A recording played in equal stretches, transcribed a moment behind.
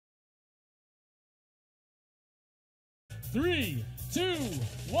3, 2,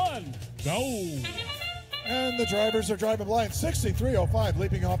 1, go! And the drivers are driving blind. 6305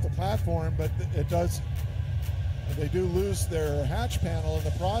 leaping off the platform, but they do lose their hatch panel in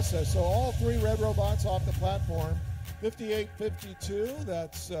the process. So all three red robots off the platform. 5852,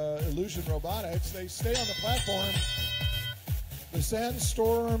 that's Illusion Robotics. They stay on the platform. The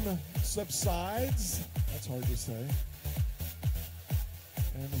sandstorm subsides. That's hard to say.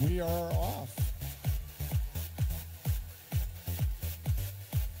 And we are off.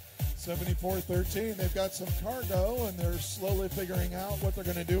 7413, they've got some cargo and they're slowly figuring out what they're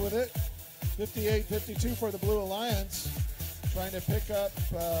going to do with it. 5852 for the Blue Alliance, trying to pick up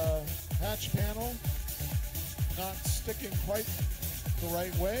hatch panel, not sticking quite the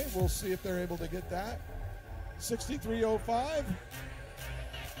right way. We'll see if they're able to get that. 6305,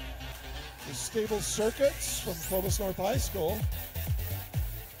 the Stable Circuits from Clovis North High School.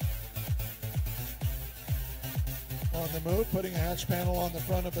 On the move, putting a hatch panel on the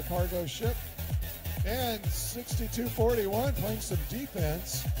front of the cargo ship. And 6241 playing some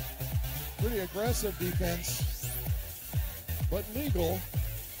defense. Pretty aggressive defense, but legal.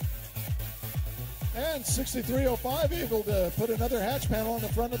 And 6305 able to put another hatch panel on the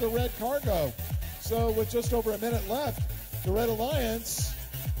front of the red cargo. So with just over a minute left, the Red Alliance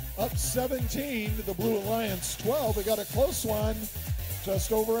up 17 to the Blue Alliance 12. We got a close one,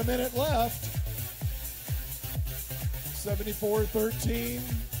 just over a minute left. 7413.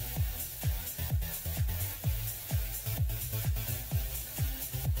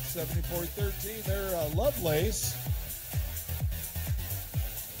 They're Lovelace.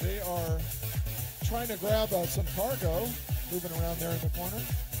 They are trying to grab some cargo, moving around there in the corner.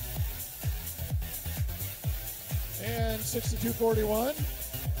 And 6241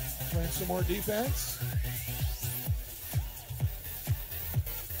 playing some more defense.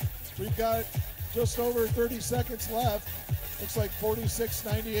 We've got just over 30 seconds left. Looks like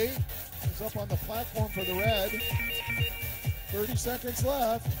 4698 is up on the platform for the red. 30 seconds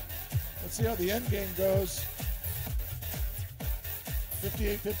left. Let's see how the end game goes.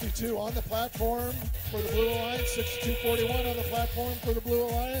 5852 on the platform for the Blue Alliance. 6241 on the platform for the Blue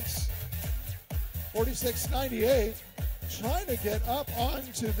Alliance. 4698 trying to get up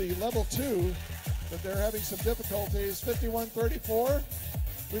onto the level 2, but they're having some difficulties. 5134.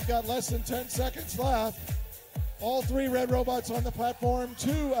 We've got less than 10 seconds left. All three red robots on the platform,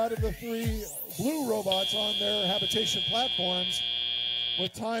 2 out of the 3 blue robots on their habitation platforms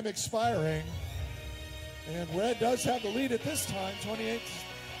with time expiring. And red does have the lead at this time,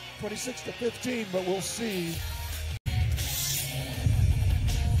 26 to 15, but we'll see.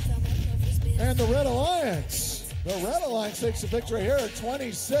 And the Red Alliance takes the victory here at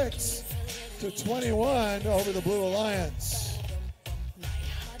 26 to 21 over the Blue Alliance.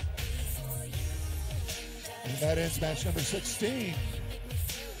 And that ends match number 16.